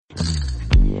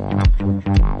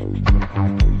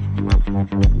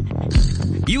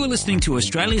You are listening to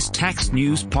Australia's tax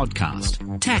news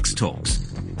podcast, Tax Talks,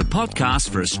 the podcast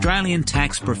for Australian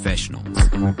tax professionals.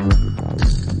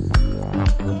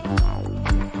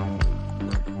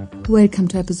 Welcome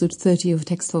to episode 30 of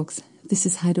Tax Talks. This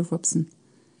is Heide Robson.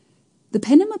 The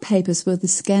Panama Papers were the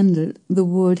scandal the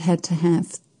world had to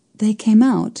have. They came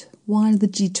out while the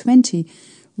G20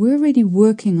 were already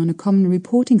working on a common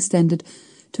reporting standard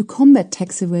to combat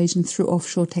tax evasion through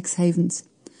offshore tax havens.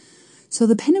 So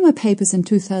the Panama Papers in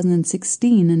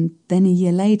 2016 and then a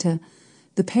year later,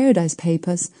 the Paradise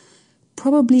Papers,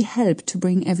 probably helped to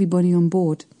bring everybody on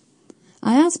board.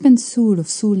 I asked Ben Sewell of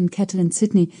Sewell and Kettle in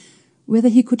Sydney whether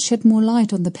he could shed more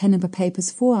light on the Panama Papers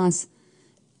for us,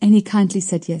 and he kindly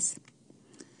said yes.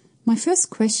 My first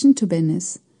question to Ben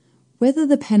is whether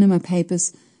the Panama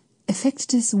Papers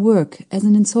affected his work as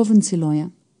an insolvency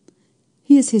lawyer.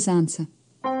 Here's his answer.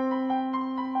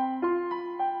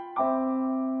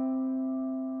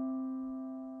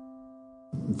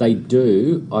 They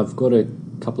do. I've got a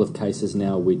couple of cases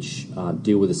now which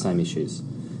deal with the same issues.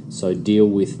 So deal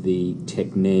with the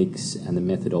techniques and the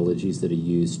methodologies that are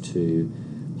used to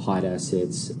hide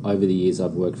assets. Over the years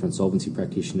I've worked for insolvency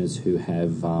practitioners who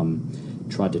have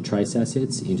tried to trace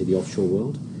assets into the offshore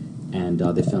world, and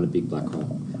they found a big black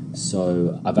hole.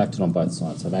 So I've acted on both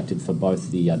sides. I've acted for both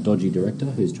the dodgy director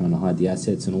who's trying to hide the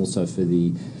assets and also for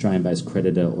the Australian-based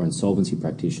creditor or insolvency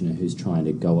practitioner who's trying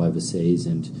to go overseas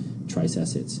and trace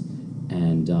assets.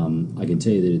 And I can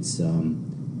tell you that it's a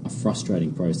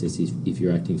frustrating process if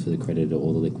you're acting for the creditor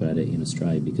or the liquidator in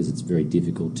Australia, because it's very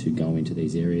difficult to go into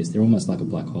these areas. They're almost like a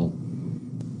black hole.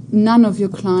 None of your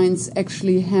clients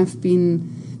actually have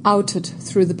been outed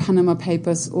through the Panama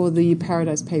Papers or the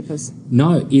Paradise Papers?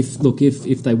 No, if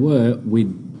they were,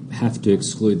 we'd have to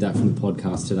exclude that from the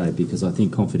podcast today because I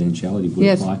think confidentiality would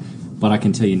apply. But I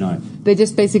can tell you no. They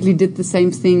just basically did the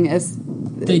same thing as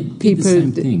did the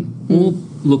same thing. All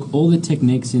the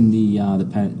techniques in the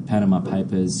Panama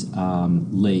Papers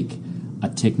leak are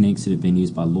techniques that have been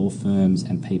used by law firms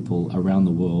and people around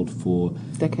the world for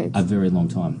decades, a very long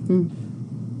time.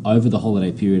 Over the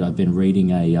holiday period, I've been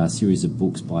reading a series of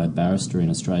books by a barrister in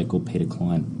Australia called Peter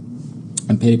Klein.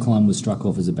 And Peter Klein was struck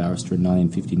off as a barrister in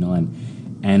 1959.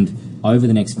 And over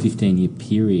the next 15-year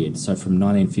period, so from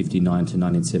 1959 to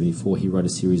 1974, he wrote a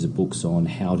series of books on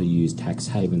how to use tax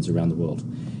havens around the world.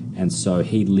 And so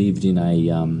he lived in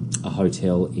a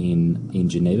hotel in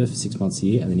Geneva for 6 months a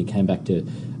year, and then he came back to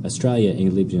Australia and he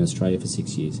lived in Australia for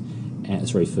 6 years.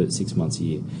 For 6 months a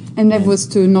year. And that was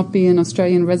to not be an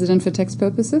Australian resident for tax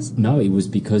purposes? No, it was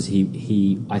because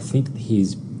I think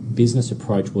his business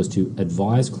approach was to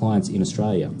advise clients in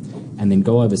Australia and then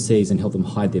go overseas and help them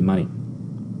hide their money.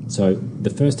 So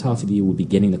the first half of the year would be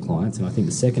getting the clients, and I think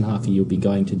the second half of the year would be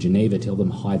going to Geneva to help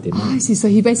them hide their money. Oh, I see. So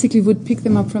he basically would pick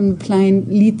them up from the plane,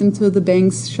 lead them to the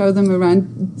banks, show them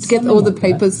around, get all the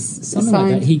papers signed.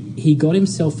 Like that. He got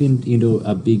himself into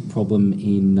a big problem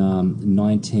in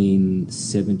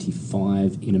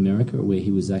 1975 in America, where he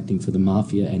was acting for the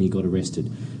mafia and he got arrested.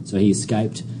 So he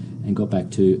escaped and got back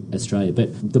to Australia.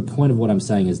 But the point of what I'm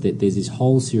saying is that there's this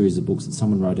whole series of books that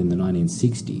someone wrote in the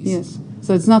 1960s. Yes.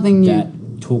 So it's nothing new. That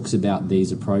talks about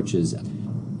these approaches.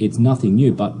 It's nothing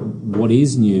new, but what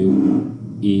is new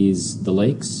is the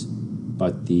leaks,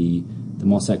 both the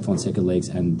Mossack Fonseca leaks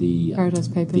and the Paradise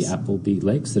Papers, the Appleby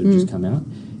leaks that have just come out,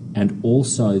 and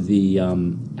also the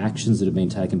actions that have been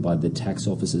taken by the tax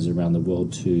officers around the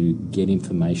world to get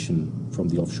information from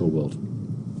the offshore world.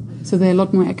 So they're a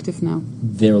lot more active now.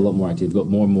 They're a lot more active. They've got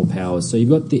more and more powers. So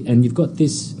you've got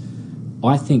this,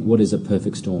 I think, what is a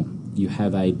perfect storm. You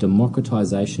have a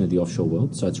democratization of the offshore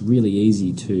world, so it's really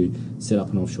easy to set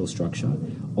up an offshore structure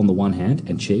on the one hand,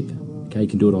 and cheap. Okay, you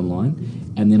can do it online,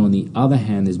 and then on the other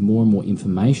hand, there's more and more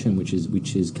information which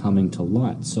is coming to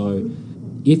light. So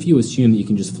if you assume that you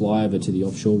can just fly over to the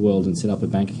offshore world and set up a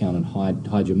bank account and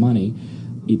hide your money,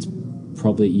 it's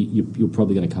probably you're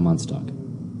probably going to come unstuck.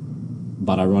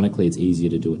 But ironically, it's easier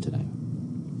to do it today.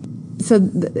 So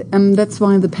that's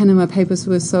why the Panama Papers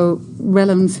were so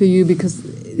relevant for you, because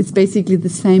it's basically the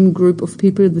same group of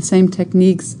people, the same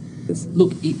techniques.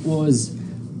 Look, it was.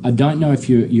 I don't know if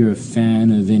you're a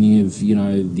fan of any of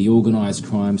the organised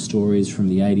crime stories from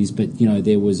the 80s, but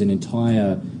there was an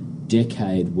entire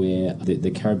decade where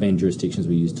the Caribbean jurisdictions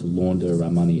were used to launder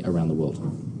money around the world.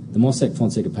 The Mossack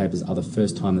Fonseca Papers are the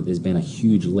first time that there's been a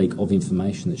huge leak of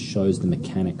information that shows the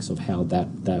mechanics of how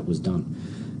that was done.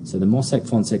 So the Mossack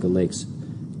Fonseca leaks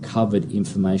covered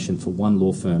information for one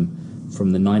law firm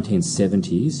from the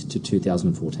 1970s to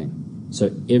 2014. So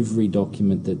every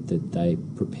document that they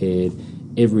prepared,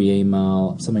 every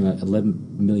email, something like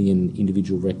 11 million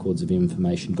individual records of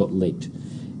information got leaked.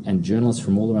 And journalists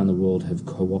from all around the world have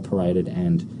cooperated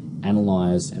and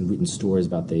analysed and written stories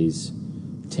about these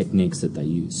techniques that they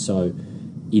use. So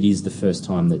it is the first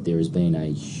time that there has been a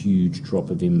huge drop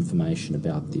of information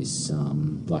about this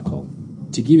black hole.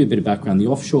 To give you a bit of background, the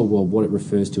offshore world, what it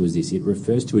refers to is this. It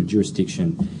refers to a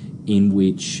jurisdiction in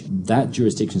which that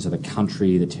jurisdiction, so the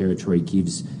country, the territory,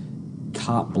 gives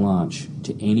carte blanche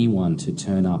to anyone to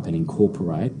turn up and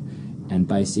incorporate and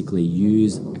basically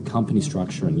use a company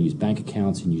structure and use bank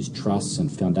accounts and use trusts and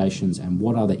foundations and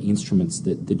what other instruments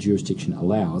that the jurisdiction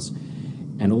allows,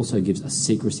 and also gives a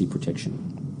secrecy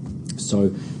protection. So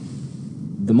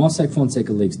the Mossack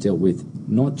Fonseca leaks dealt with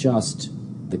not just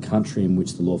the country in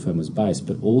which the law firm was based,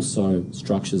 but also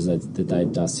structures that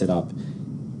they'd set up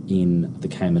in the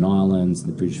Cayman Islands,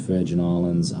 the British Virgin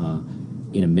Islands,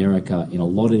 in America, in a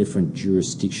lot of different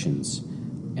jurisdictions.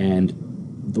 And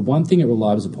the one thing it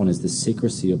relies upon is the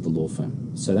secrecy of the law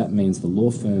firm. So that means the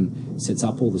law firm sets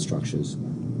up all the structures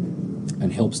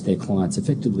and helps their clients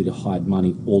effectively to hide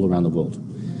money all around the world.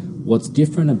 What's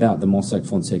different about the Mossack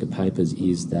Fonseca papers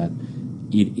is that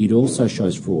it also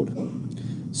shows fraud.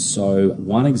 So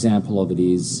one example of it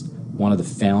is one of the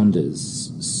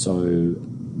founders, so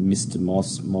Mr.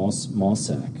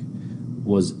 Mossack,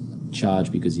 was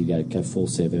charged because he gave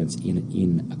false evidence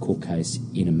in a court case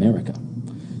in America.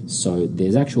 So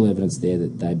there's actual evidence there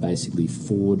that they basically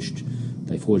forged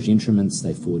instruments,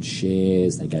 they forged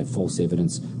shares, they gave false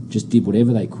evidence, just did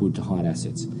whatever they could to hide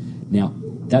assets. Now,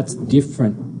 that's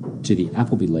different to the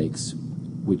Appleby leaks,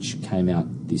 which came out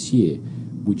this year,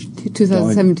 which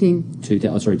 2017,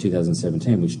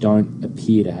 which don't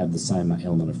appear to have the same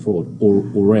element of fraud,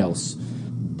 or else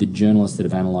the journalists that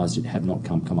have analysed it have not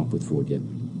come up with fraud yet.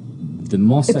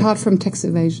 Apart from tax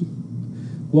evasion.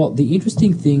 Well, the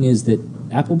interesting thing is that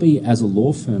Appleby, as a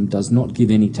law firm, does not give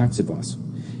any tax advice.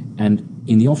 And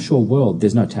in the offshore world,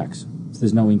 there's no tax. So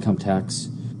there's no income tax,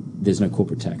 there's no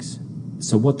corporate tax.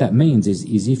 So what that means is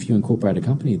if you incorporate a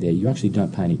company there, you actually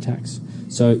don't pay any tax.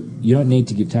 So you don't need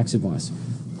to give tax advice.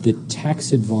 The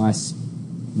tax advice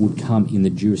would come in the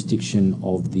jurisdiction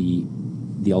of the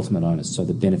ultimate owners, so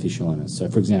the beneficial owners. So,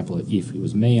 for example, if it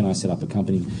was me and I set up a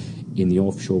company in the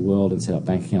offshore world and set up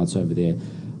bank accounts over there,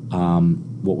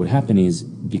 what would happen is,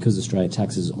 because Australia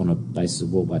taxes on a basis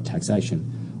of worldwide taxation,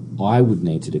 I would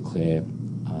need to declare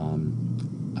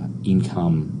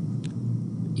income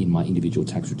in my individual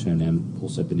tax return and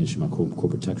also finish my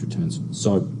corporate tax returns.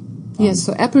 So yes,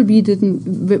 so Appleby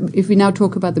didn't. If we now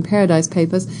talk about the Paradise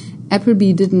Papers,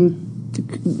 Appleby didn't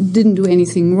do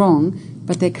anything wrong,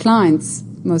 but their clients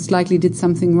most likely did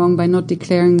something wrong by not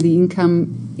declaring the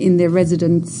income in their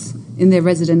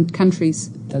resident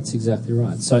countries. That's exactly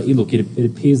right. So look, it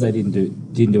appears they didn't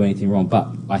do anything wrong, but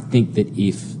I think that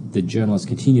if the journalists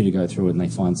continue to go through it and they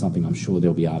find something, I'm sure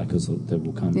there'll be articles that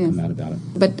will come out about it.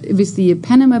 But with the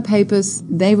Panama Papers,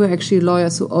 they were actually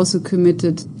lawyers who also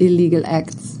committed illegal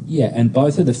acts. Yeah, and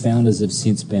both of the founders have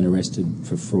since been arrested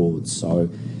for fraud. So,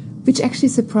 which actually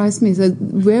surprised me. So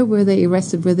where were they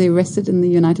arrested? Were they arrested in the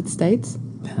United States?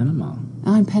 Panama.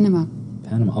 Ah, in Panama.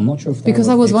 I'm not sure if they because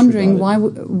I was wondering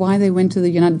why they went to the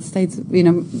United States. You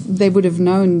know, they would have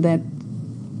known that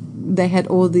they had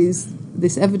all this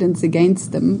evidence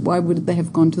against them. Why would they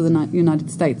have gone to the United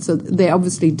States? So they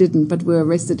obviously didn't, but were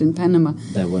arrested in Panama.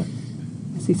 They were.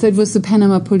 I see. So it was the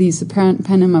Panama police, the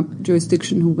Panama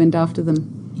jurisdiction, who went after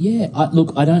them. Yeah.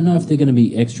 Look, I don't know if they're going to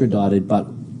be extradited, but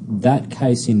that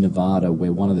case in Nevada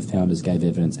where one of the founders gave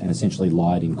evidence and essentially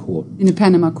lied in court. In a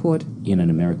Panama court? In an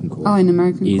American court. Oh, in an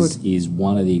American court. Is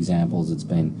one of the examples that's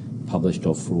been published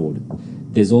of fraud.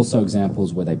 There's also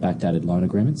examples where they backdated loan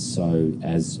agreements. So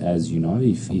as you know,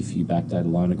 if you backdate a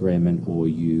loan agreement or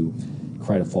you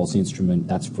create a false instrument,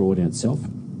 that's fraud in itself.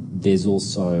 There's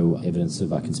also evidence of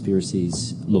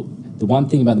conspiracies. Look, the one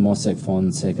thing about the Mossack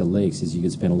Fonseca leaks is you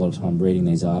could spend a lot of time reading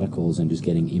these articles and just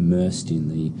getting immersed in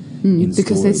the because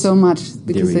stories. there's so much.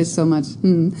 There's so much.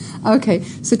 Okay,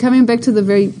 so coming back to the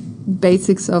very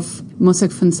basics of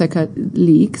Mossack Fonseca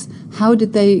leaks, how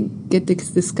did they get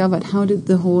discovered? How did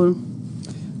the whole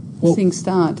thing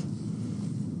start?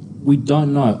 We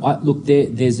don't know. Look,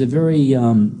 there's a very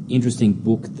interesting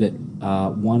book that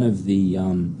one of the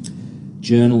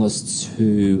journalists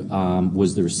who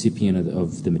was the recipient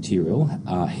of the material,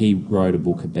 he wrote a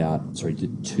book about, the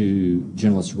two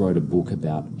journalists wrote a book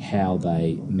about how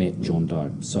they met John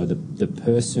Doe. So the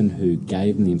person who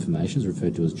gave them the information is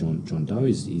referred to as John Doe.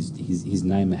 His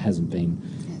name hasn't been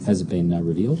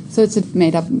revealed. So it's a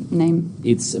made-up name?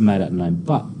 It's a made-up name,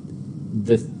 but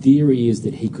the theory is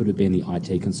that he could have been the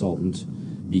IT consultant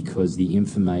because the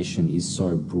information is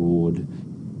so broad.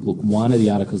 Look, one of the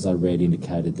articles I read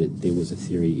indicated that there was a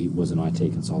theory it was an IT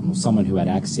consultant or someone who had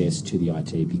access to the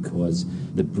IT, because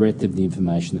the breadth of the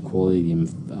information, the quality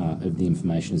of the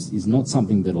information is not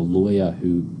something that a lawyer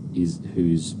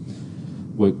who's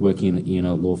working in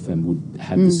a law firm would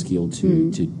have the skill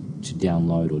to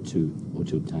download or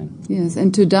to obtain. Yes,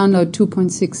 and to download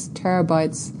 2.6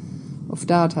 terabytes of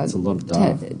data. It's a lot of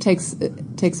data. Takes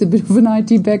a bit of an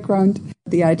IT background.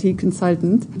 The IT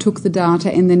consultant took the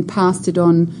data and then passed it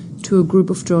on to a group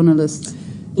of journalists.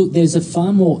 Look, there's a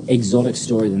far more exotic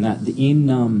story than that. In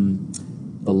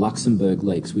the Luxembourg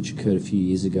leaks, which occurred a few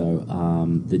years ago,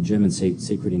 the German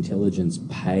secret intelligence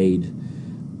paid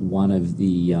one of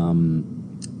the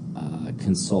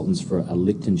consultants for a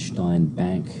Liechtenstein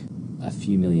bank a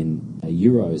few million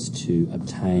euros to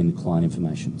obtain client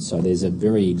information. So there's a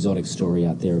very exotic story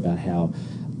out there about how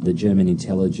the German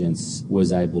intelligence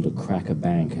was able to crack a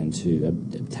bank and to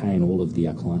obtain all of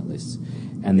the client lists.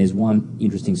 And there's one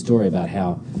interesting story about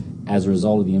how, as a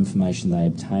result of the information they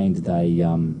obtained, they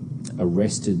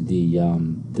arrested the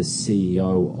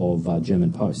CEO of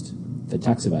German Post for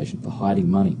tax evasion, for hiding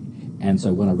money. And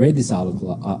so when I read this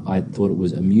article, I thought it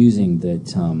was amusing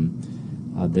that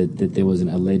that there was an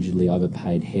allegedly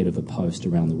overpaid head of a post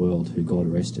around the world who got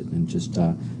arrested, and just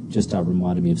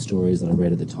reminded me of stories that I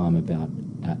read at the time about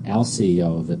our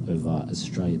CEO of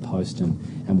Australia Post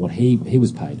and what he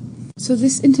was paid. So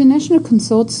this International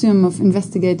Consortium of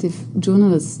Investigative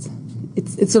Journalists,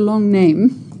 it's a long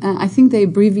name. I think they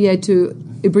abbreviate to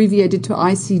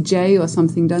ICJ or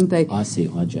something, don't they?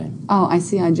 ICIJ. Oh,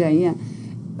 ICIJ, yeah.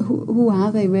 Who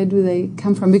are they? Where do they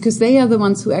come from? Because they are the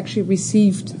ones who actually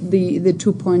received the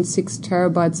 2.6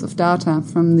 terabytes of data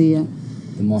from the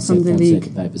Fonseca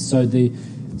papers. So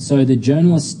the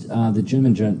journalist, the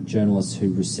German journalists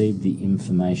who received the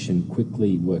information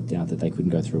quickly worked out that they couldn't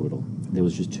go through it all. There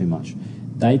was just too much.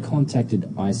 They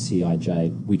contacted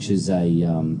ICIJ, which is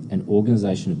an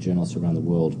organisation of journalists around the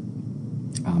world,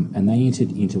 and they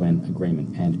entered into an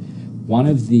agreement. And one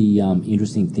of the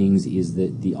interesting things is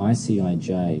that the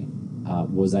ICIJ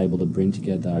was able to bring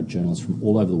together journalists from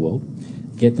all over the world,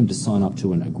 get them to sign up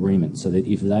to an agreement, so that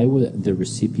if they were the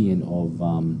recipient of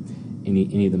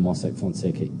any of the Mossack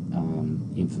Fonseca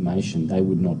information, they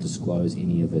would not disclose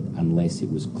any of it unless it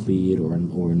was cleared or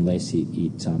unless it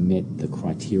met the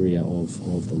criteria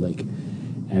of the leak.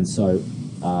 And so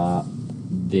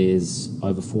there's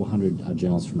over 400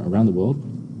 journalists from around the world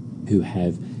who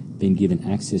have been given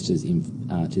access to this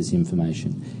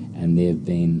information, and they've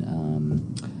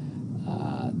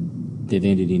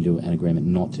entered into an agreement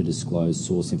not to disclose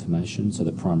source information, so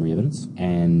the primary evidence.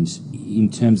 And in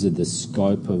terms of the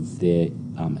scope of their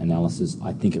analysis,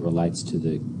 I think it relates to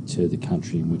the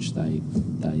country in which they're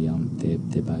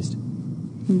based.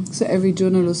 So every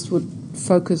journalist would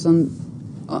focus on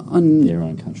their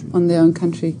own country. On their own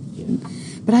country. Yeah.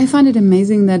 But I find it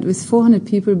amazing that with 400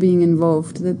 people being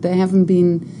involved, that there haven't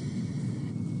been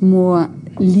more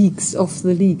leaks of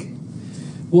the leak.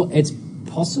 Well, it's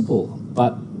possible,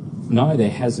 but no, there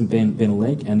hasn't been a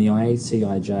leak, and the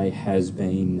ICIJ has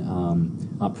been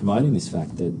promoting this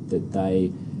fact that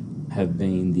they have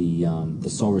been the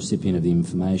sole recipient of the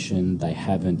information. They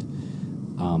haven't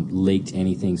leaked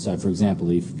anything. So, for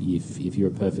example, if you're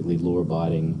a perfectly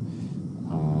law-abiding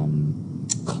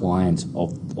client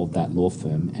of that law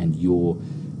firm, and your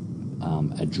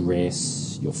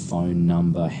address, your phone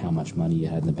number, how much money you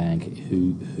had in the bank,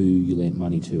 who you lent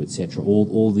money to, etc.,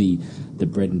 all the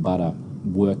bread and butter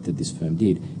work that this firm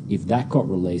did, if that got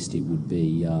released, it would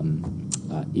be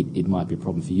it might be a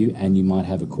problem for you, and you might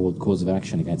have a cause of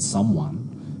action against someone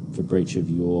for breach of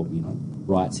your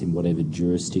rights in whatever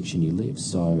jurisdiction you live.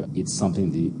 So it's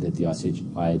something that the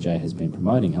ICIJ has been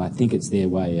promoting, and I think it's their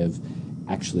way of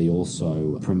actually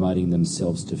also promoting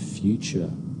themselves to future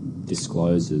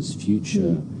disclosures,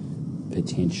 future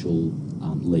potential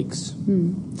leaks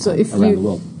around the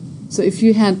world. So if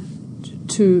you had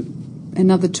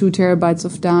another 2 terabytes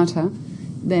of data,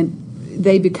 then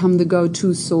they become the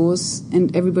go-to source,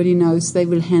 and everybody knows they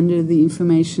will handle the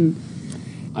information.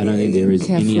 I don't think there is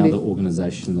carefully. any other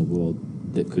organisation in the world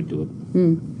that could do it.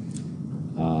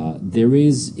 There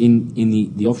is in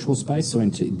the offshore space, so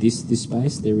into this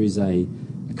space, there is a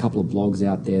couple of blogs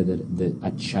out there that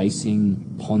are chasing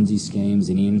Ponzi schemes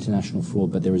and international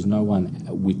fraud, but there is no one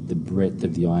with the breadth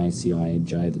of the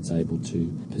ICIJ that's able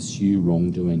to pursue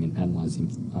wrongdoing and analyse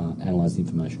the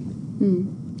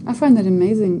information. I find that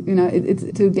amazing. It's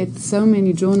to get so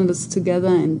many journalists together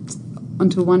and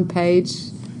onto one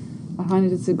page. I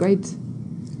find it's a great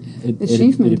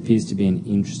achievement. It appears to be an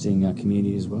interesting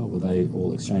community as well, where they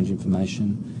all exchange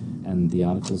information. and the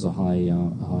articles are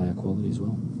higher quality as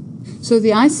well. So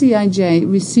the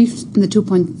ICIJ received the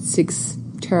 2.6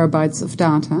 terabytes of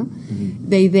data. Mm-hmm.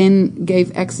 They then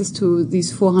gave access to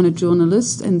these 400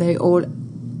 journalists, and they all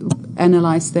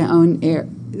analyzed their own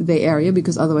area,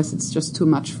 because otherwise it's just too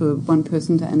much for one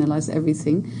person to analyze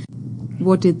everything.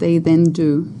 What did they then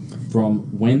do?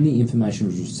 From when the information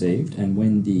was received and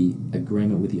when the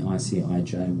agreement with the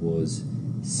ICIJ was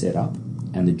set up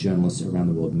and the journalists around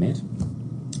the world met,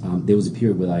 there was a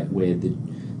period where the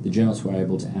journalists were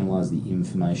able to analyse the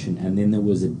information, and then there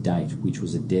was a date, which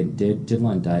was a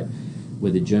deadline date,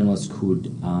 where the journalists could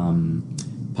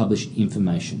publish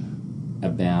information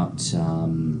about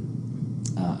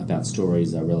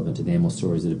stories that are relevant to them or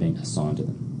stories that have been assigned to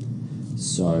them.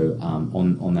 So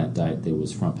on that date, there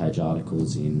was front page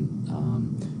articles in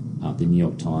the New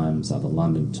York Times, the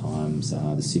London Times,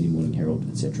 the Sydney Morning Herald,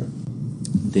 etc.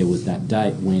 There was that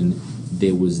date when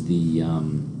there was the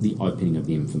opening of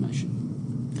the information.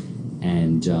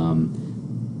 And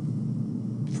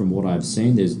from what I've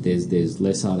seen, there's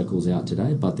less articles out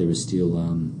today, but there is still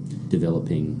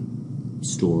developing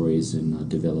stories and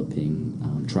developing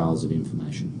trails of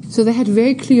information. So they had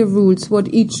very clear rules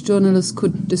what each journalist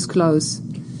could disclose.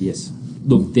 Yes.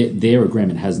 Look, their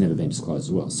agreement has never been disclosed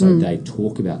as well. So they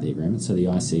talk about the agreement. So the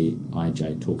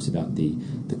ICIJ talks about the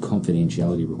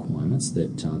confidentiality requirements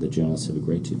that the journalists have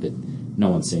agreed to, but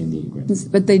no one's seen the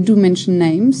agreement. But they do mention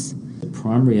names. The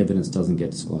primary evidence doesn't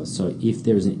get disclosed. So if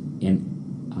there is a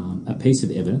piece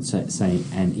of evidence, say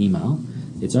an email,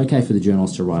 it's okay for the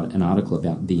journalist to write an article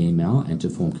about the email and to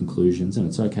form conclusions, and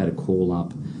it's okay to call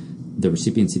up the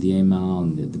recipients of the email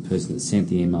and the person that sent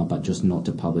the email, but just not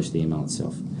to publish the email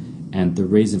itself. And the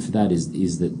reason for that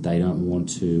is that they don't want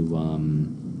to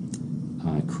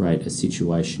create a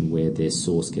situation where their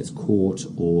source gets caught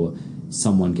or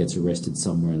someone gets arrested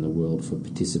somewhere in the world for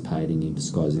participating in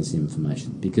disclosing this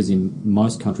information. Because in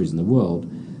most countries in the world,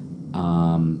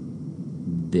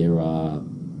 there are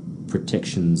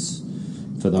protections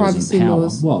for those privacy in power.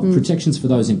 laws. Well, protections for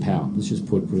those in power. Let's just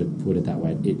put it that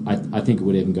way. I think it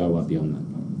would even go beyond that,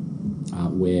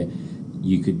 where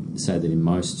you could say that in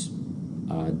most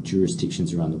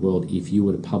jurisdictions around the world, if you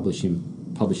were to publish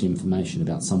information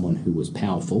about someone who was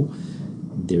powerful,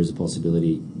 there is a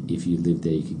possibility if you lived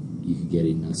there you could get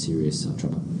in serious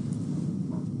trouble.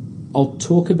 I'll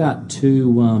talk about two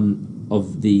one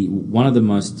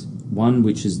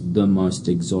which is the most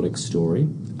exotic story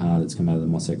that's come out of the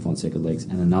Mossack Fonseca leaks,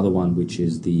 and another one which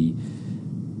is the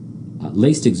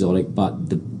least exotic but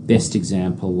the best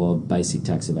example of basic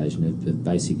tax evasion, of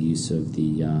basic use of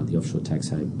the offshore tax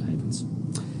havens.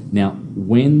 Now,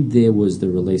 when there was the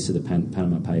release of the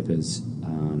Panama Papers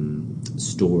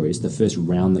stories, the first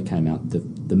round that came out,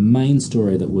 the main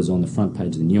story that was on the front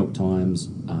page of the New York Times,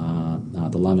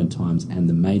 the London Times, and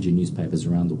the major newspapers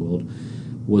around the world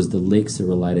was the leaks that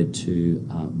related to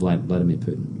Vladimir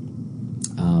Putin.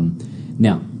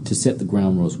 Now, to set the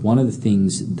ground rules, one of the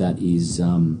things that is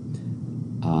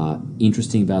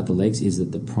interesting about the leaks is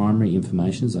that the primary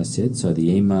information, as I said, so the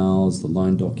emails, the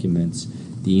loan documents,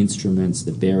 the instruments,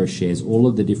 the bearer shares, all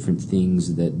of the different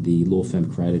things that the law firm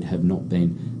created have not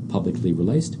been publicly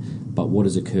released. But what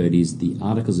has occurred is the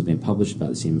articles have been published about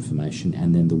this information,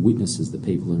 and then the witnesses, the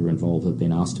people who are involved, have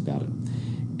been asked about it.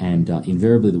 And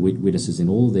invariably the witnesses in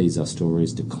all of these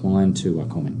stories decline to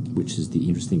comment, which is the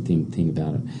interesting thing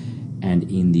about it. And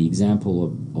in the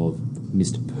example of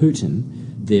Mr. Putin,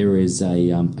 there is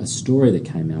a story that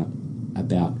came out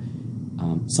about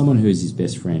someone who is his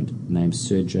best friend named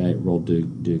Sergei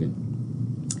Roldugin.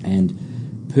 And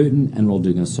Putin and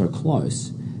Roldugin are so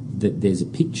close that there's a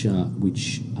picture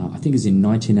which I think is in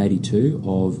 1982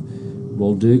 of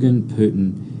Roldugin,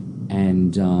 Putin,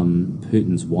 and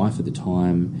Putin's wife at the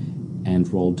time and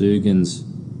Roldugin's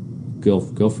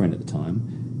girlfriend at the time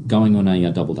going on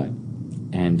a double date.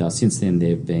 And since then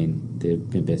they've been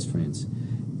best friends.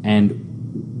 And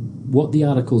what the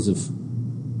articles have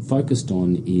focused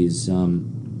on is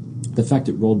the fact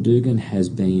that Roldugin has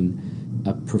been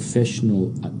a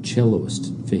professional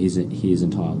celloist for his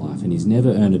entire life, and he's never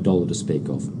earned $1 to speak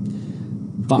of.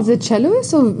 But is it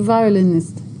celloist or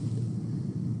violinist?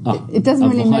 It doesn't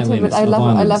really matter, but I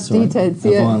love details. A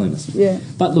violinist. Yeah.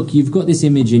 But look, you've got this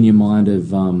image in your mind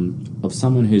of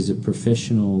someone who's a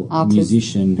professional artist,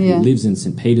 musician who lives in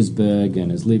St. Petersburg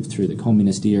and has lived through the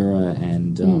communist era,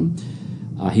 and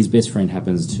his best friend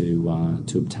happens to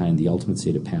obtain the ultimate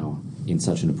seat of power in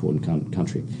such an important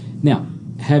country. Now,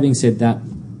 having said that,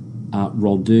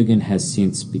 Roldugin has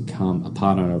since become a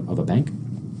partner of a bank.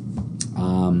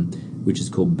 which is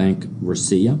called Bank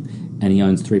Rosia, and he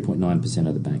owns 3.9%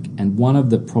 of the bank. And one of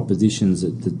the propositions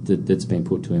that's been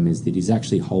put to him is that he's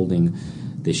actually holding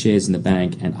the shares in the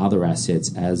bank and other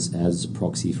assets as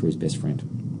proxy for his best friend.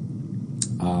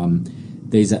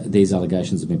 These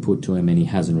allegations have been put to him, and he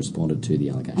hasn't responded to the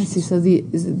allegations. I see. So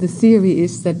the theory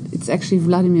is that it's actually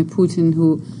Vladimir Putin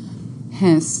who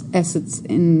has assets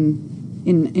in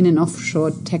an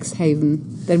offshore tax haven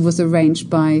that was arranged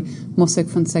by Mossack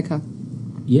Fonseca.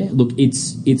 Yeah, look,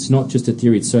 it's not just a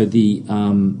theory. So the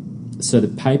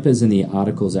papers and the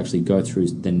articles actually go through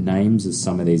the names of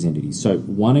some of these entities. So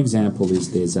one example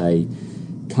is there's a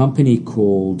company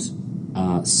called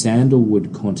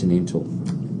Sandalwood Continental,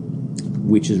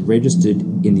 which is registered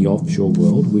in the offshore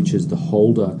world, which is the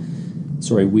holder,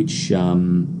 which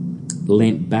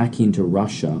lent back into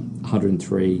Russia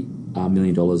 $103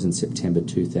 million in September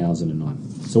 2009.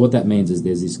 So what that means is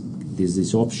there's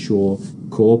this offshore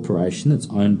corporation that's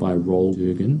owned by Roald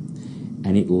Dugan,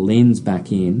 and it lends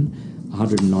back in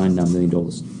 $109 million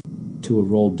to a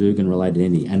Roald Dugan related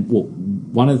entity. And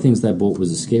one of the things they bought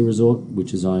was a ski resort,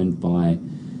 which is owned by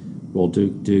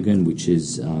Roald Dugan, which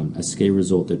is a ski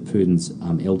resort that Putin's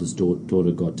eldest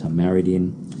daughter got married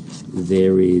in.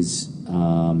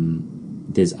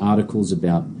 There's articles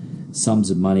about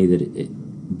sums of money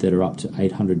that are up to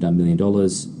 $800 million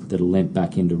that are lent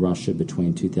back into Russia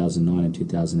between 2009 and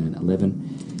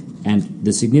 2011. And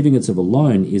the significance of a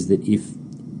loan is that if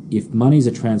monies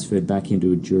are transferred back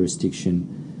into a jurisdiction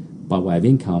by way of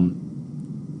income,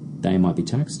 they might be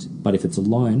taxed. But if it's a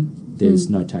loan, there's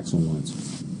no tax on loans.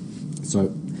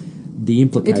 So the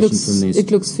implication from this...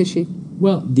 It looks fishy.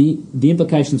 Well, the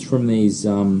implications from these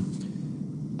the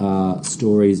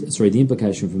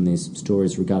implication from these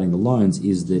stories regarding the loans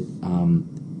is that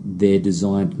they're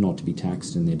designed not to be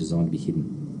taxed and they're designed to be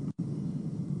hidden.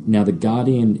 Now, the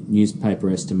Guardian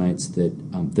newspaper estimates that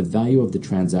the value of the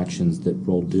transactions that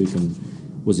Roald Dugan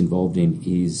was involved in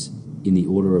is in the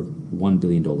order of $1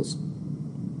 billion.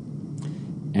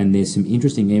 And there's some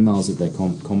interesting emails that they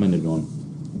commented on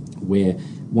where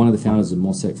one of the founders of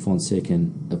Mossack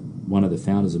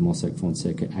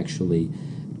Fonseca actually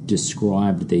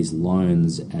described these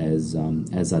loans as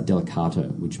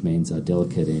delicato, which means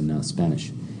delicate in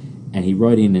Spanish. And he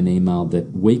wrote in an email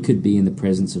that we could be in the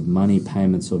presence of money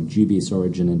payments of dubious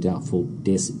origin and doubtful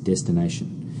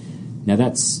destination. Now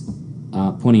that's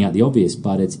pointing out the obvious,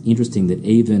 but it's interesting that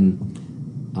even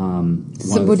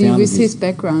somebody with his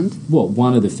background. Well,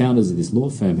 one of the founders of this law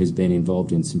firm who's been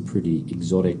involved in some pretty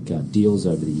exotic deals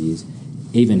over the years,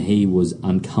 even he was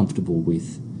uncomfortable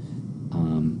with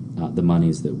the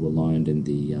monies that were loaned and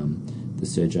the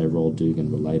Sergei Roald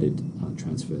Dugan related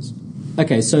transfers.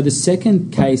 Okay, so the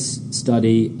second case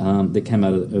study that came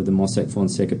out of the Mossack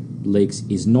Fonseca leaks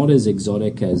is not as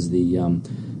exotic as the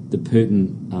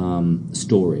Putin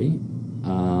story,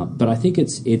 but I think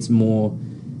it's more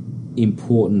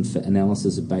important for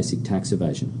analysis of basic tax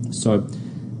evasion. So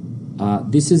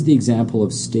this is the example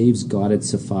of Steve's Guided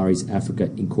Safaris Africa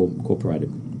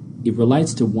Incorporated. It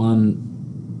relates to one,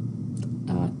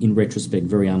 in retrospect,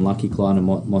 very unlucky client of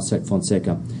Mossack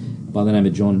Fonseca by the name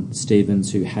of John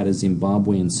Stevens, who had a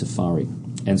Zimbabwean safari.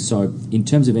 And so in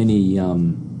terms of any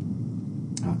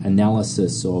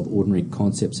analysis of ordinary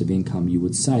concepts of income, you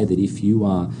would say that if you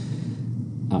are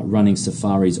running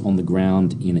safaris on the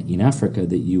ground in Africa,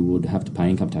 that you would have to pay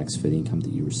income tax for the income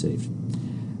that you received.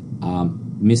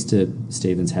 Mr.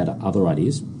 Stevens had other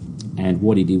ideas, and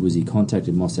what he did was he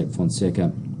contacted Mossack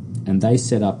Fonseca, and they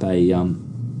set up an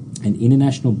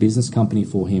international business company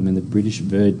for him in the British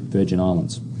Virgin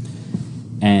Islands.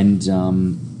 And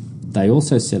they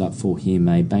also set up for him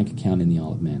a bank account in the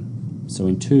Isle of Man. So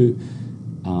in two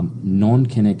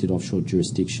non-connected offshore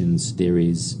jurisdictions, there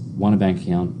is one, a bank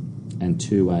account, and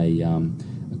two, a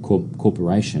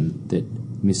corporation that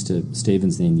Mr.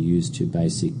 Stevens then used to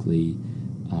basically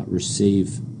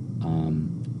receive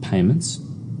payments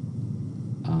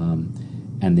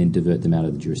and then divert them out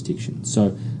of the jurisdiction.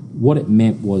 So what it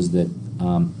meant was that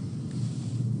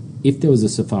if there was a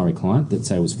safari client that,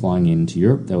 say, was flying into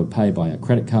Europe, they would pay by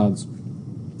credit cards.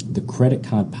 The credit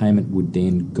card payment would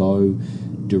then go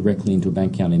directly into a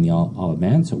bank account in the Isle of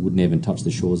Man, so it wouldn't even touch the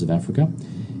shores of Africa.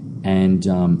 And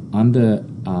under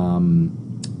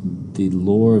the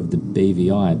law of the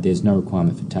BVI, there's no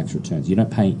requirement for tax returns. You don't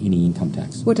pay any income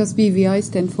tax. What does BVI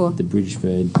stand for? The British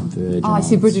Virgin Islands. I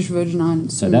see, British Virgin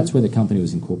Islands. So that's where the company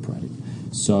was incorporated.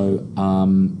 So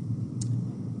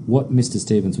what Mr.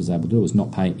 Stevens was able to do was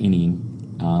not pay any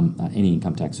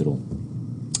income tax at all.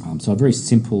 So a very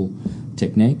simple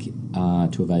technique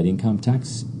to evade income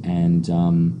tax, and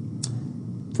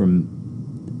from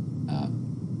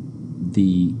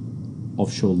the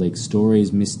offshore leak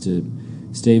stories. Mr.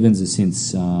 Stevens has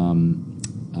since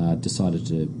decided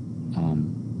to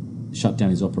shut down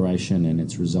his operation, and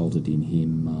it's resulted in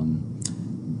him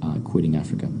quitting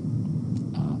Africa.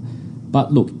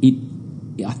 But look,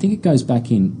 I think it goes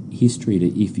back in history to,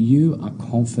 if you are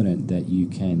confident that you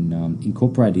can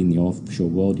incorporate in the offshore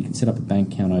world, you can set up a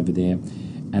bank account over there,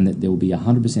 and that there will be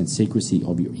 100% secrecy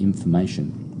of your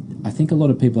information. I think a lot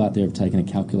of people out there have taken a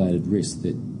calculated risk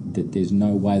that there's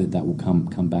no way that will come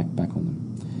back on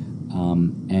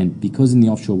them. And because in the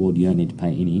offshore world you don't need to pay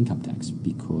any income tax,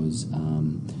 because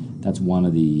that's one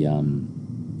of the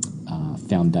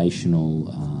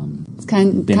foundational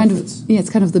it's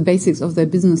kind of the basics of their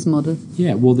business model.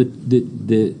 Yeah, well,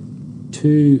 the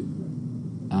two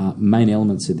main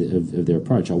elements of their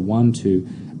approach are, one, to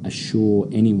assure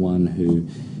anyone who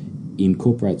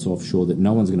incorporates offshore that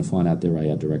no one's going to find out they're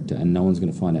a director, and no one's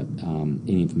going to find out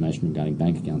any information regarding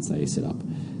bank accounts they set up.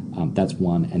 That's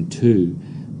one. And two,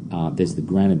 there's the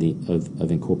grant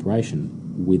of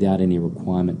incorporation without any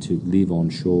requirement to live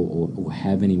onshore or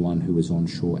have anyone who is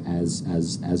onshore as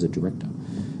a director.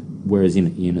 Whereas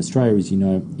in Australia, as you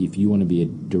know, if you want to be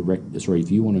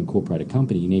if you want to incorporate a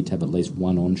company, you need to have at least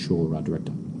one onshore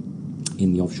director.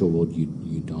 In the offshore world, you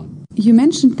don't. You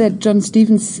mentioned that John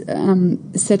Stevens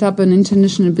set up an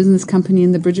international business company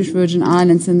in the British Virgin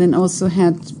Islands, and then also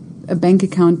had a bank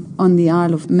account on the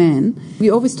Isle of Man. We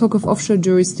always talk of offshore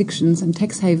jurisdictions and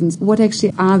tax havens. What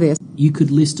actually are there? You could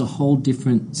list a whole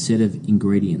different set of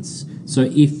ingredients. So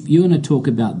if you want to talk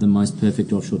about the most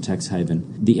perfect offshore tax haven,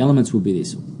 the elements would be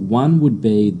this. One would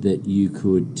be that you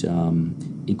could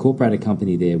incorporate a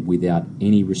company there without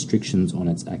any restrictions on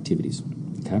its activities.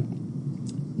 Okay.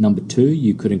 Number two,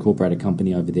 you could incorporate a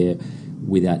company over there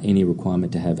without any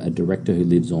requirement to have a director who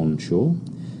lives onshore.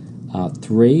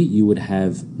 Three, you would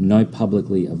have no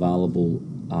publicly available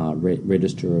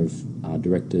register of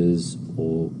directors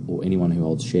or anyone who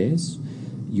holds shares.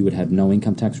 You would have no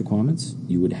income tax requirements.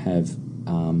 You would have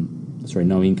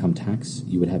no income tax.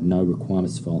 You would have no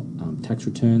requirements for tax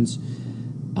returns.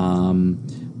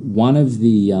 One of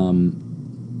the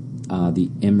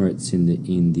Emirates in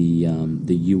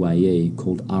the UAE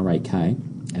called RAK,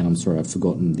 and I'm sorry, I've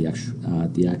forgotten the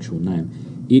actual name.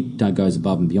 It goes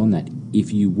above and beyond that.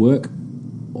 If you work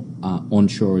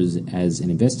onshore as an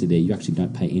investor there, you actually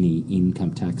don't pay any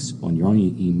income tax on your own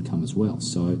income as well.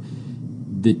 So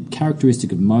the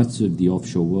characteristic of most of the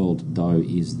offshore world, though,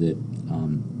 is that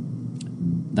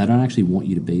they don't actually want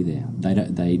you to be there.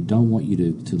 They don't want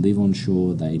you to live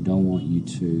onshore. They don't want you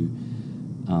to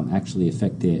actually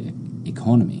affect their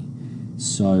economy.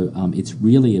 So it's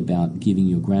really about giving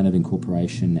you a grant of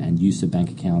incorporation and use of bank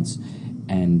accounts,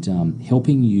 and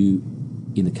helping you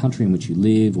in the country in which you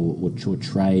live or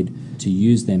trade to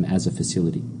use them as a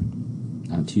facility,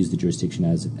 to use the jurisdiction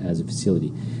as a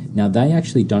facility. Now, they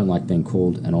actually don't like being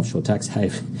called an offshore tax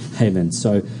haven,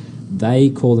 so they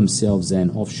call themselves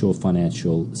an offshore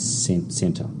financial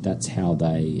centre. That's how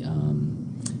they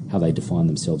define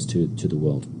themselves to the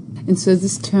world. And so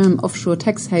this term offshore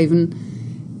tax haven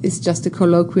is just a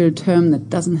colloquial term that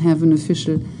doesn't have an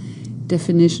official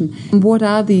definition. And what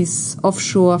are these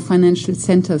offshore financial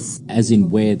centres? As in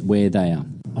where they are?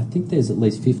 I think there's at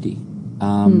least 50.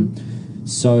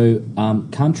 So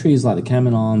countries like the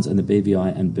Cayman Islands and the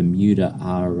BVI and Bermuda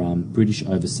are British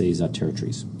overseas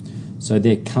territories. So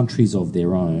they're countries of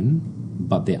their own,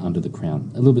 but they're under the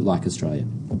Crown, a little bit like Australia.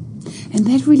 And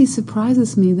that really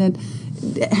surprises me. That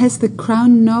has the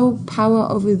Crown no power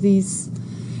over these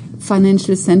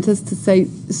financial centres to say,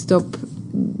 stop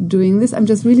doing this? I'm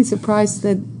just really surprised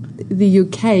that the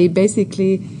UK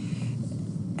basically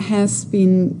has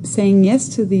been saying yes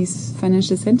to these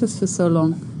financial centres for so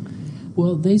long.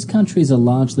 Well, these countries are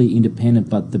largely independent,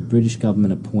 but the British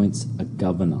government appoints a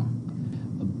governor.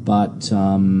 But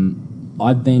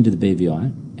I've been to the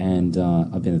BVI, and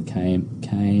I've been to the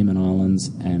Cayman Islands,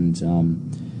 and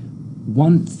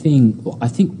one thing, I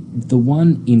think the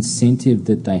one incentive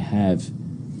that they have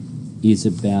is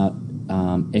about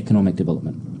economic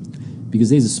development, because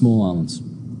these are small islands,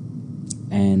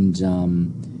 and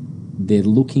they're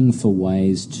looking for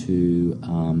ways to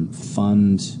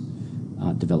fund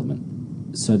development.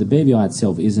 So the BVI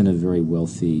itself isn't a very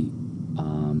wealthy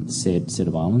set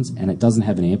of islands, and it doesn't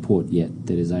have an airport yet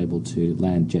that is able to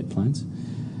land jet planes.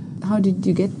 How did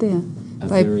you get there?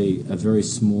 a very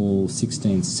small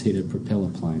 16-seater propeller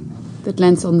plane. That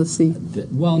lands on the sea.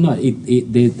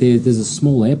 There's a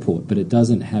small airport, but it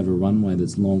doesn't have a runway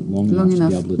that's long enough to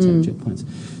be able to take jet planes.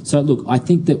 So, look, I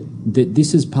think that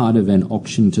this is part of an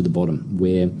auction to the bottom,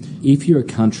 where if you're a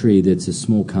country that's a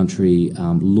small country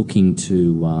looking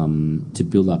to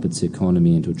build up its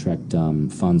economy and to attract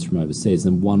funds from overseas,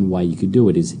 then one way you could do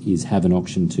it is have an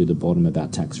auction to the bottom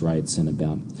about tax rates and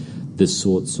about the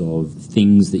sorts of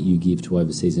things that you give to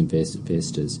overseas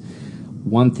investors.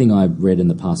 One thing I've read in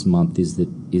the past month is that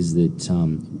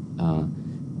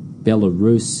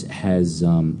Belarus has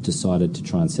decided to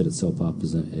try and set itself up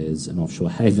as an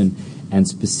offshore haven, and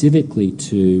specifically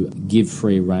to give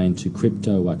free rein to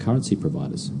cryptocurrency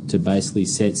providers to basically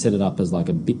set it up as like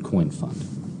a Bitcoin fund,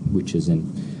 which is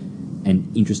an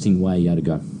interesting way to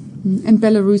go. And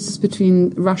Belarus is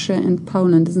between Russia and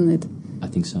Poland, isn't it? I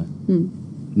think so.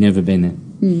 Never been there.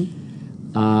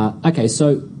 Okay,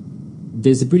 so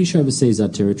there's the British overseas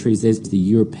territories. There's the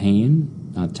European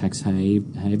tax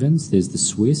havens. There's the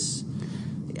Swiss,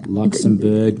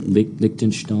 Luxembourg,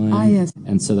 Liechtenstein. Yes.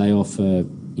 And so they offer,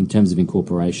 in terms of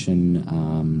incorporation,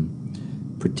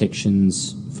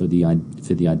 protections for the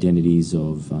identities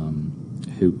of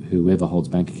whoever holds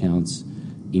bank accounts.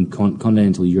 In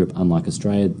continental Europe, unlike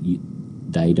Australia,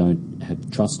 they don't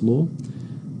have trust law,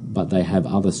 but they have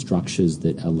other structures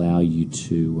that allow you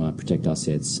to protect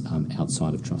assets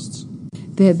outside of trusts.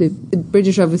 They have the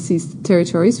British Overseas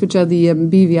Territories, which are the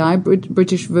BVI,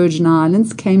 British Virgin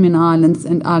Islands, Cayman Islands,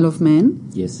 and Isle of Man.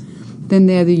 Yes. Then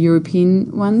there are the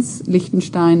European ones,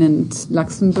 Liechtenstein and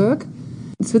Luxembourg.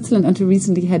 Switzerland, until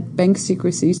recently, had bank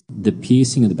secrecy. The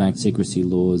piercing of the bank secrecy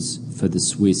laws for the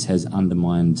Swiss has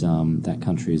undermined that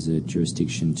country as a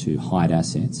jurisdiction to hide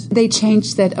assets. They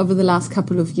changed that over the last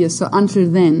couple of years. So until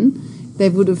then, they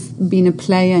would have been a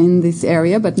player in this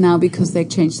area, but now because they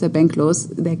changed their bank laws,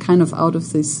 they're kind of out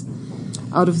of this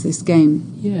game.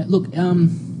 Yeah, look,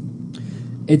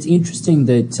 it's interesting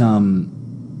that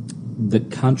the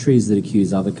countries that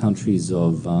accuse other countries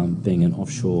of being an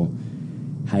offshore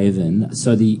haven.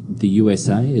 So the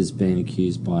USA has been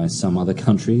accused by some other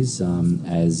countries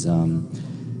as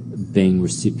being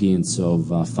recipients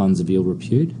of funds of ill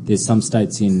repute. There's some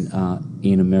states in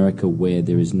America where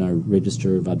there is no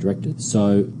register of directors.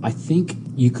 So I think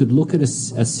you could look at a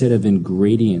set of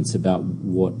ingredients about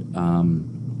what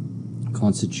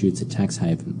constitutes a tax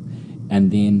haven,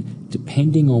 and then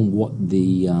depending on what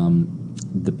the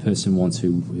person wants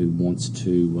who wants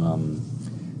to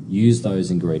use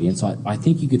those ingredients, I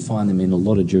think you could find them in a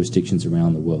lot of jurisdictions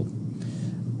around the world.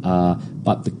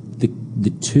 But the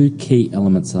two key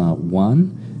elements are,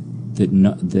 one, that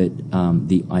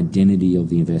the identity of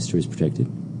the investor is protected,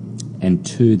 and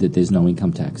two, that there's no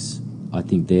income tax. I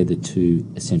think they're the two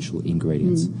essential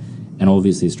ingredients. And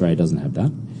obviously Australia doesn't have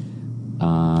that.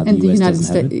 And the United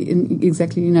States,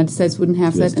 exactly, the United States wouldn't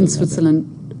have that, and Switzerland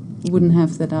wouldn't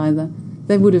have that either.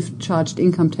 They would have charged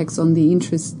income tax on the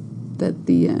interest that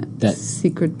the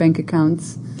secret bank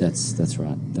accounts. That's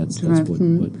right. That's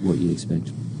what you'd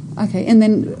expect. Okay, and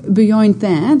then beyond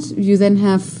that, you then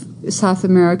have South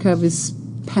America with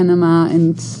Panama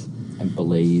and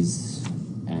Belize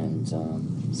and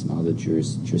some other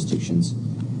jurisdictions.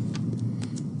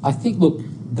 I think, look,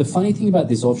 the funny thing about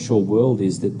this offshore world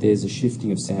is that there's a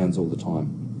shifting of sands all the time,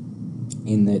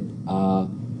 in that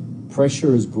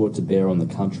pressure is brought to bear on the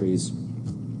countries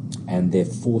and they're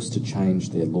forced to change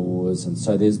their laws. And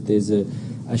so there's a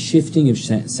shifting of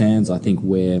sands, I think,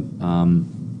 where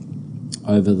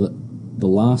over the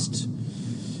last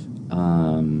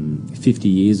 50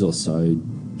 years or so,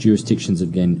 jurisdictions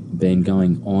have been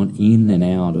going on in and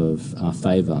out of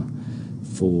favour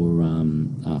for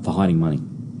hiding money.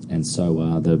 And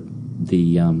so the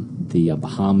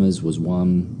Bahamas was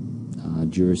one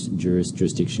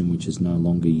jurisdiction which is no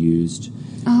longer used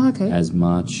as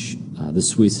much. The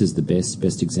Swiss is the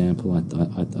best example,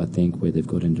 I think, where they've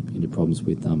got into problems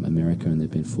with America, and they've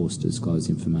been forced to disclose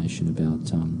information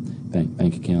about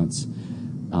bank accounts.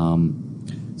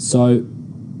 So,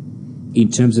 in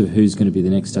terms of who's going to be the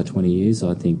next 20 years,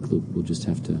 I think, look, we'll just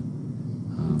have to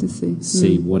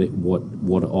see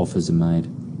what offers are made.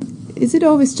 Is it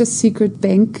always just secret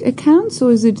bank accounts,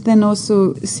 or is it then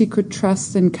also secret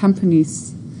trusts and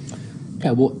companies?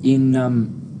 Okay, well, in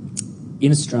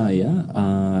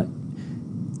Australia,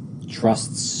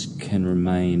 trusts can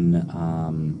remain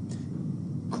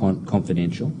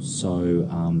confidential, so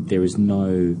there is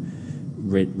no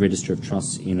register of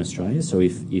trusts in Australia. So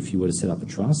if you were to set up a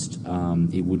trust,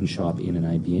 it wouldn't show up in an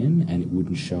ABN, and it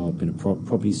wouldn't show up in a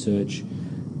property search.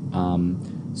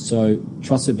 So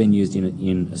trusts have been used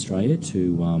in Australia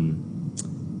to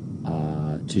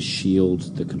to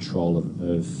shield the control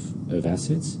of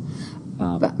assets.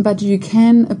 But you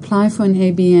can apply for an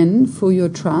ABN for your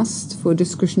trust, for a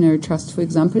discretionary trust, for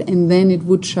example, and then it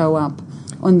would show up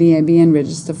on the ABN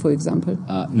register, for example.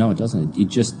 No, it doesn't. It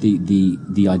just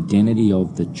the identity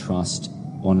of the trust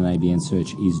on an ABN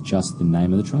search is just the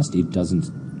name of the trust. It doesn't.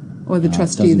 Or the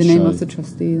trustee, the name of the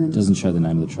trustee. Then doesn't show the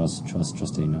name of the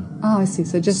trustee. No. Oh, I see.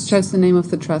 So it just shows the name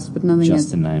of the trust, but nothing else.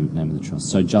 Just the name of the trust.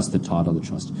 So just the title of the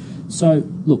trust. So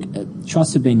look,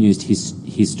 trusts have been used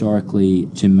historically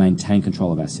to maintain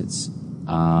control of assets.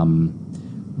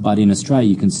 But in Australia,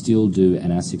 you can still do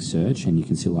an ASIC search and you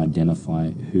can still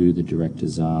identify who the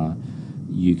directors are.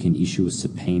 You can issue a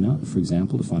subpoena, for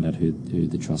example, to find out who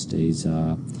the trustees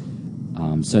are.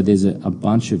 So there's a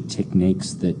bunch of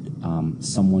techniques that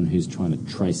someone who's trying to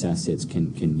trace assets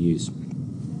can use.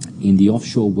 In the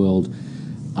offshore world,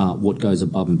 what goes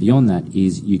above and beyond that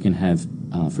is you can have,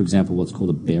 for example, what's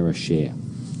called a bearer share.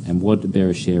 And what a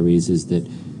bearer share is that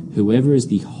whoever is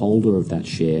the holder of that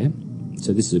share,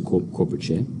 so this is a corporate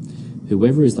share,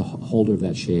 whoever is the holder of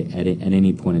that share at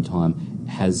any point in time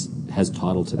has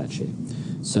title to that share.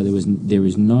 So there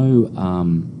is no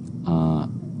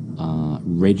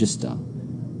register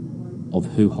of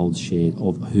who holds shares,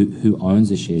 of who owns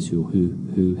the shares,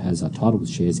 who has a title to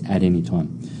shares at any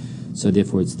time. So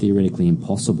therefore, it's theoretically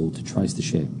impossible to trace the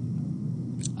share.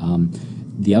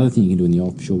 The other thing you can do in the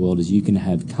offshore world is you can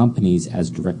have companies as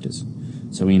directors.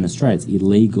 So in Australia, it's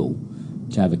illegal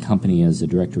to have a company as a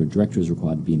director. A director is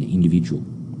required to be an individual.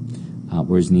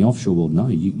 Whereas in the offshore world, no,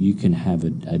 you can have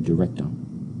a director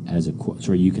as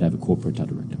you could have a corporate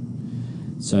director.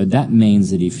 So that means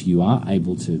that if you are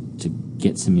able to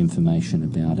get some information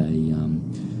about a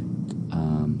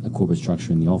corporate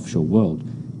structure in the offshore world,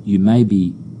 you may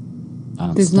be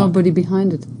there's stuck. nobody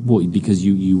behind it. Well, because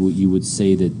you would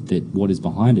see that what is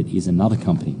behind it is another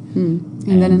company. And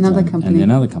then another company. And then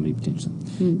another company, potentially.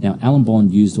 Now, Alan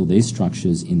Bond used all these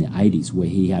structures in the 80s where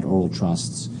he had oral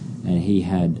trusts and he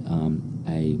had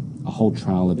a whole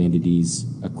trail of entities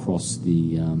across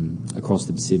the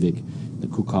Pacific, the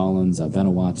Cook Islands,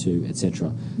 Vanuatu,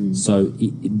 etc. So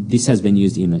this has been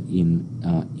used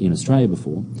in Australia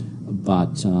before,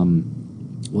 but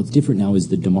what's different now is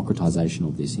the democratisation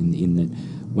of this. In that,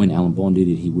 when Alan Bond did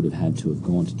it, he would have had to have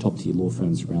gone to top-tier law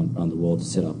firms around the world to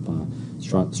set up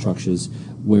structures.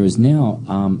 Whereas now,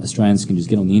 Australians can just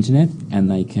get on the internet and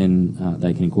they can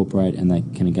incorporate and they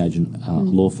can engage a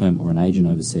law firm or an agent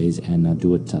overseas and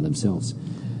do it themselves.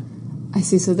 I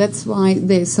see. So that's why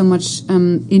there's so much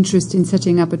interest in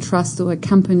setting up a trust or a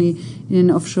company in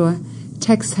an offshore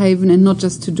tax haven, and not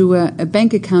just to do a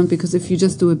bank account, because if you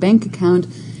just do a bank account,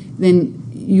 then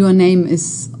your name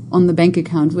is on the bank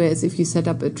account. Whereas if you set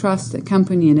up a trust, a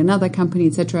company, and another company,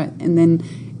 etc., and then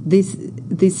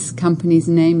this company's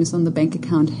name is on the bank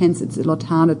account, hence it's a lot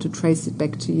harder to trace it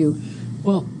back to you.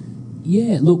 Well,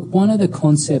 yeah, look, one of the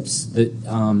concepts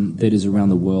that is around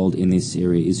the world in this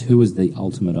area is who is the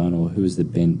ultimate owner or who is the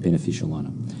beneficial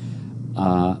owner.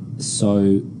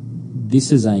 So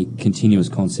this is a continuous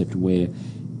concept where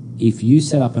if you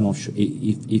set up an offshore,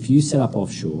 if you set up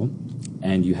offshore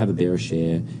and you have a bearer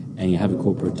share and you have a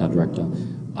corporate director,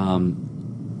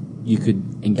 you could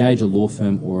engage a law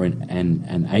firm or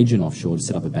an agent offshore to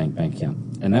set up a bank account.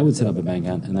 And they would set up a bank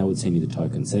account and they would send you the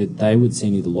token. So they would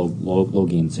send you the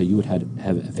log in, so you would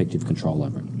have effective control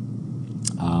over it.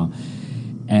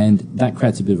 And that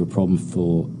creates a bit of a problem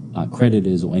for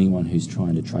creditors or anyone who's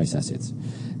trying to trace assets.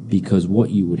 Because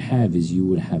what you would have is you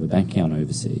would have a bank account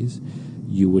overseas,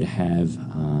 you would have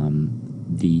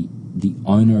the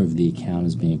owner of the account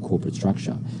as being a corporate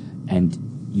structure, and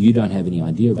you don't have any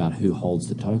idea about who holds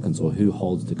the tokens or who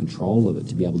holds the control of it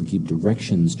to be able to give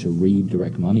directions to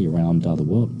redirect money around the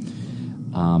world.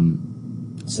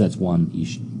 So that's one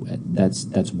issue.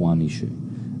 That's one issue.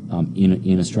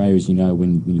 In Australia, as you know,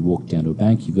 when you walk down to a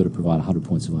bank, you've got to provide 100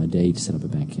 points of ID to set up a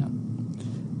bank account.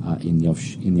 In the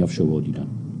offshore world, you don't.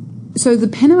 So the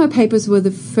Panama Papers were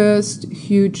the first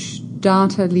huge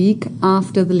data leak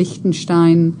after the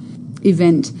Liechtenstein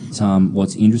event.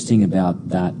 What's interesting about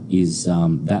that is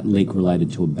that leak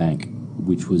related to a bank,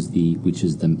 which is the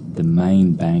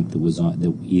main bank that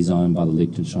is owned by the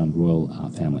Liechtenstein royal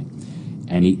family,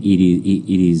 and it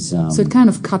is. So it kind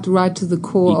of cut right to the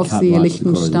core of the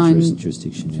Liechtenstein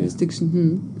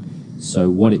jurisdiction. So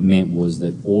what it meant was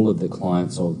that all of the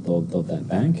clients of that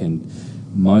bank and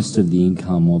most of the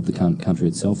income of the country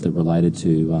itself that related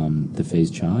to the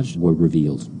fees charged were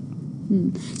revealed.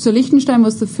 So Liechtenstein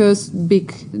was the first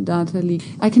big data leak.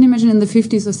 I can imagine in the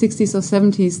 50s or 60s or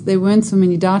 70s there weren't so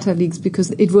many data leaks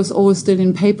because it was all still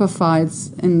in paper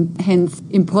files and hence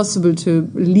impossible to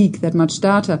leak that much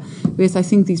data. Whereas I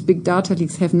think these big data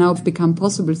leaks have now become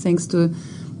possible thanks to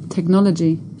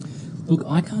technology. Look,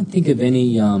 I can't think of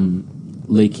any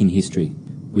leak in history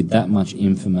with that much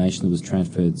information that was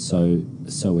transferred so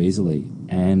easily.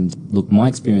 And look, my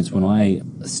experience when I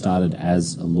started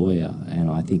as a lawyer,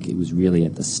 and I think it was really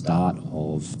at the start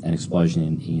of an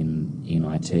explosion in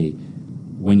IT,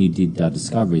 when you did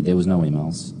discovery, there was no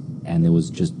emails and there was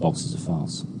just boxes of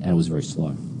files, and it was very slow.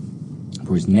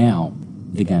 Whereas now,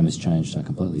 the game has changed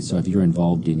completely. So if you're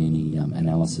involved in any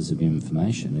analysis of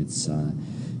information, it's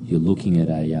you're looking at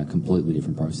a completely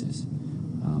different process.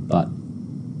 But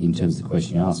in terms of the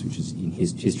question you asked, which is in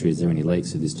history, is there any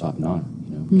leaks of this type? No,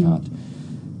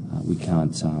 we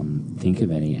can't think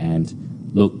of any. And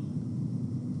look,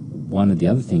 one of the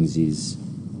other things is,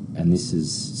 and this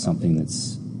is something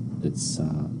that's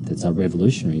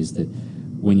revolutionary, is that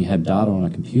when you have data on a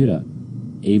computer,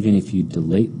 even if you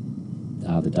delete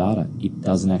the data, it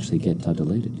doesn't actually get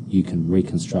deleted. You can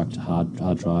reconstruct hard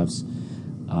drives,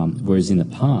 whereas in the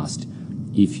past,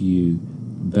 if you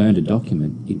burned a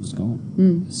document, it was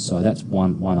gone. So that's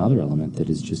one other element that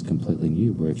is just completely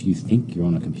new, where if you think you're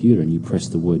on a computer and you press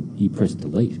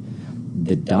delete,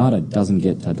 the data doesn't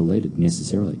get deleted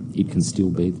necessarily. It can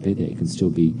still be there. It can still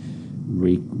be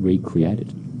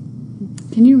recreated.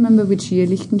 Can you remember which year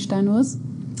Liechtenstein was?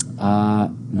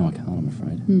 No, I can't, I'm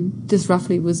afraid. Just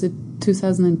roughly, was it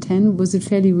 2010? Was it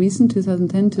fairly recent,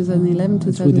 2010, 2011, 2012?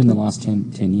 It's within the last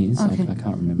 10 years. Okay. I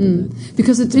can't remember.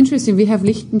 Because it's interesting, we have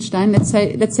Liechtenstein, let's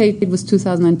say it was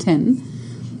 2010,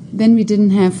 then we didn't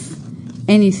have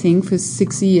anything for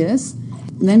 6 years,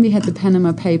 then we had the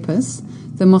Panama Papers,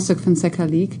 the Mossack Fonseca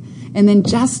leak, and then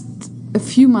just a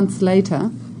few months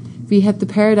later, we had the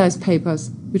Paradise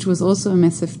Papers, which was also a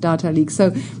massive data leak.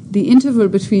 So the interval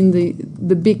between the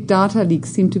big data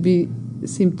leaks seemed to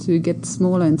get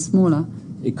smaller and smaller.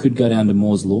 It could go down to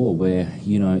Moore's Law, where,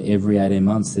 every 18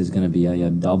 months there's going to be a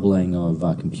doubling of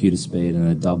computer speed and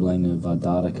a doubling of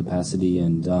data capacity,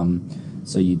 and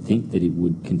so you'd think that it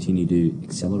would continue to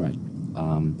accelerate.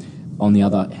 On the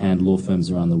other hand, law firms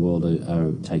around the world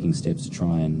are taking steps to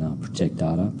try and protect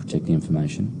data, protect the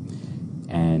information,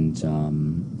 and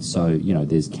so,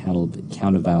 there's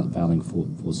countervailing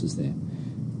forces there,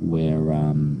 where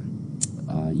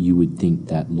you would think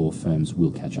that law firms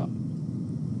will catch up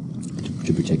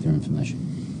to protect their information.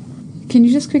 Can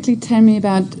you just quickly tell me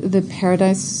about the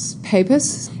Paradise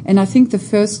Papers? And I think the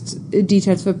first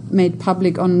details were made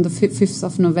public on the 5th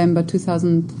of November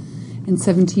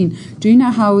 2017. Do you know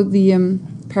how the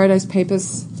Paradise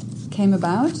Papers came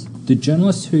about? The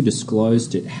journalists who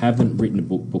disclosed it haven't written a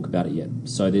book about it yet.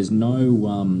 So there's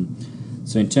no...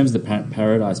 so in terms of the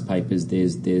Paradise Papers,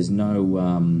 there's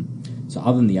no... so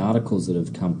other than the articles that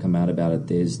have come out about it,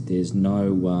 there's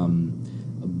no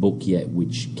book yet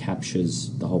which captures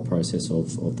the whole process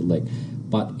of the leak.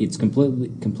 But it's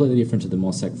completely different to the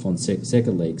Mossack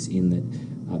Fonseca leaks in that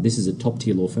this is a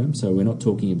top-tier law firm, so we're not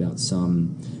talking about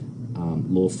some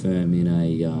law firm in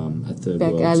a third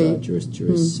Back world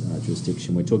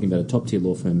jurisdiction. We're talking about a top-tier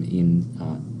law firm in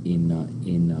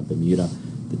Bermuda,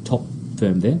 the top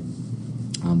firm there,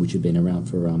 which had been around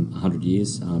for 100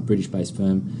 years, British-based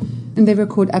firm. And they were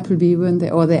called Appleby, weren't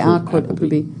they? Or they are called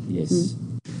Appleby. Yes.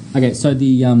 Okay, so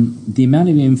the amount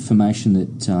of information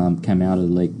that came out of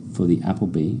the leak for the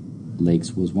Appleby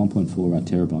leaks was 1.4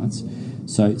 terabytes.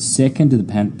 So second to the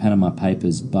Panama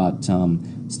Papers, but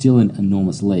still an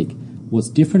enormous leak. What's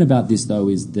different about this, though,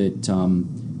 is that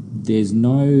there's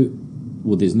no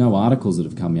articles that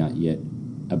have come out yet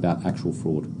about actual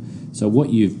fraud. So what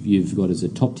you've got is a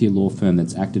top-tier law firm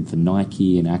that's acted for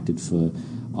Nike and acted for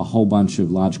a whole bunch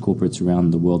of large corporates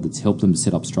around the world that's helped them to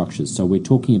set up structures. So we're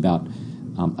talking about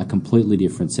a completely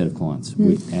different set of clients.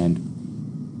 And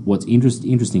what's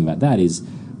interesting about that is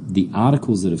the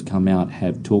articles that have come out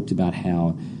have talked about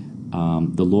how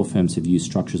the law firms have used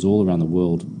structures all around the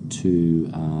world to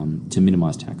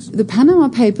minimise tax. The Panama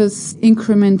Papers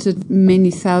incremented many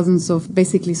thousands of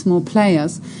basically small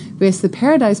players, whereas the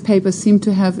Paradise Papers seem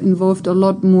to have involved a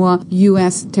lot more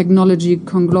US technology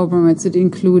conglomerates. It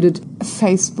included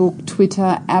Facebook,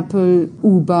 Twitter, Apple,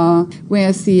 Uber,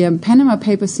 whereas the Panama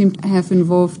Papers seem to have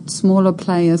involved smaller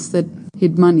players that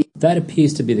hid money. That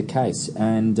appears to be the case,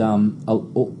 and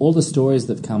all the stories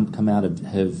that come out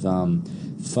have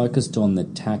focused on the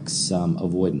tax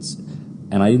avoidance.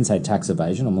 And I didn't say tax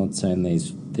evasion. I'm not saying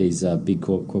these big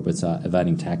corporates are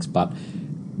evading tax, but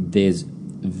there's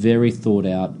very thought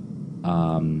out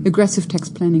aggressive tax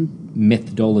planning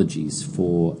methodologies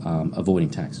for avoiding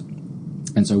tax.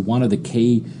 And so one of the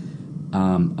key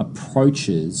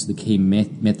approaches, the key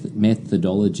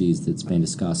methodologies that's been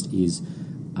discussed is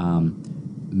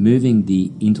moving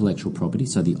the intellectual property,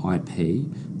 so the IP,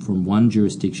 from one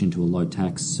jurisdiction to a low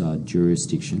tax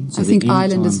jurisdiction. So I think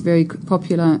Ireland is very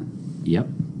popular. Yep.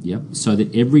 So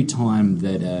that every time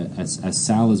that a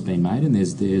sale has been made, and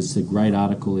there's a great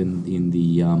article in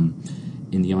the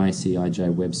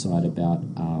ICIJ website about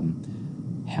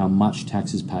how much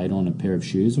tax is paid on a pair of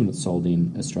shoes when it's sold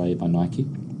in Australia by Nike,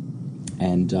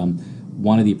 and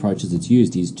one of the approaches that's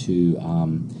used is to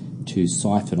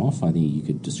siphon off, I think you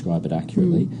could describe it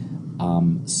accurately,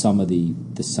 some of the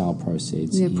sale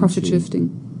proceeds. Yeah, profit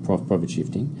shifting. Profit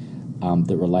shifting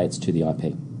that relates to the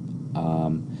IP.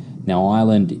 Now,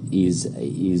 Ireland is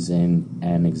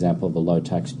an example of a low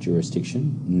tax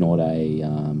jurisdiction, not a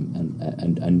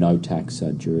no tax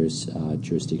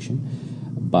jurisdiction.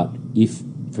 But if,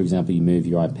 for example, you move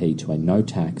your IP to a no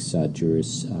tax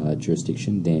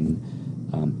jurisdiction, then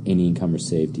any income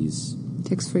received is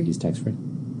tax free.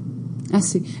 I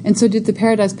see. And so, did the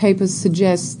Paradise Papers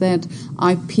suggest that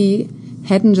IP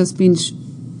hadn't just been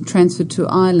transferred to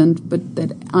Ireland, but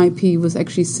that IP was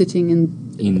actually sitting in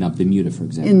Bermuda, for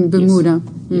example. In Bermuda.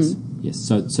 Yes.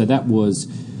 So that was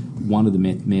one of the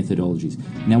methodologies.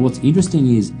 Now, what's interesting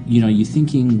is, you're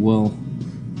thinking, well,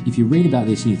 if you read about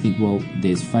this and you think, well,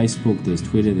 there's Facebook, there's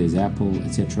Twitter, there's Apple,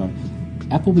 etc.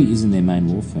 Appleby isn't their main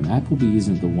law firm. Appleby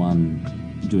isn't the one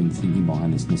doing the thinking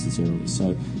behind this necessarily.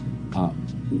 So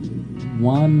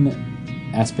one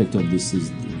aspect of this is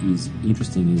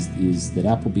interesting is that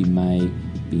Appleby may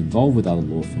be involved with other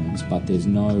law firms, but there's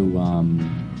no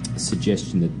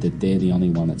suggestion that they're the only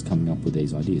one that's coming up with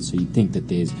these ideas. So you'd think that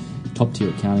there's top-tier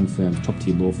accounting firms,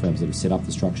 top-tier law firms that have set up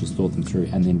the structures, thought them through,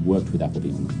 and then worked with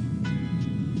Appleby on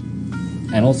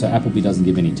them. And also, Appleby doesn't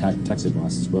give any tax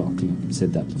advice as well. I think I've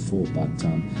said that before, but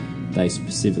they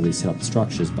specifically set up the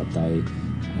structures, but they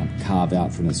carve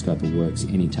out from the scope of works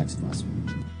any tax advice.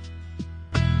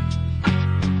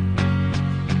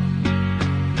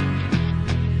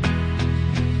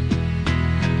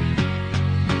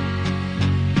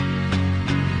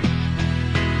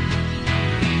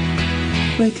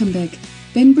 Welcome back.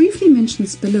 Ben briefly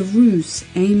mentions Belarus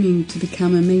aiming to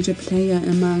become a major player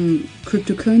among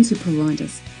cryptocurrency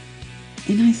providers.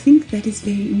 And I think that is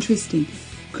very interesting.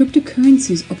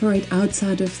 Cryptocurrencies operate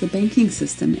outside of the banking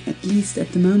system, at least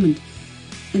at the moment,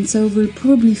 and so will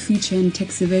probably feature in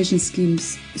tax evasion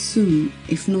schemes soon,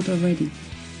 if not already.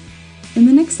 In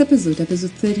the next episode,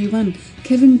 episode 31,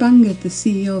 Kevin Bungert, the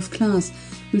CEO of Class,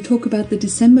 will talk about the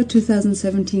December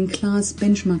 2017 Class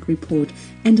Benchmark Report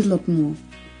and a lot more.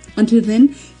 Until then,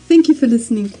 thank you for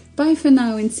listening. Bye for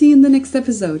now and see you in the next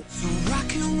episode.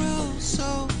 Rock and roll,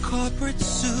 so corporate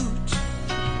suit.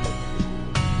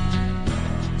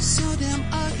 So damn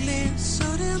ugly, so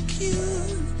damn cute.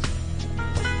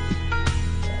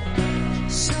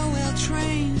 So well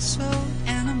trained, so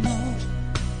animal.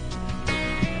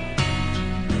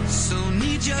 So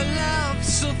need your love,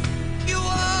 so you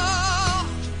all.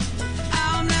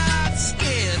 I'm not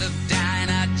scared of dying,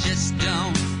 I just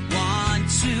don't want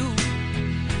to.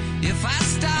 If I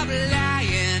stop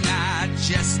lying, I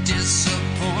just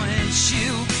disappoint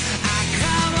you.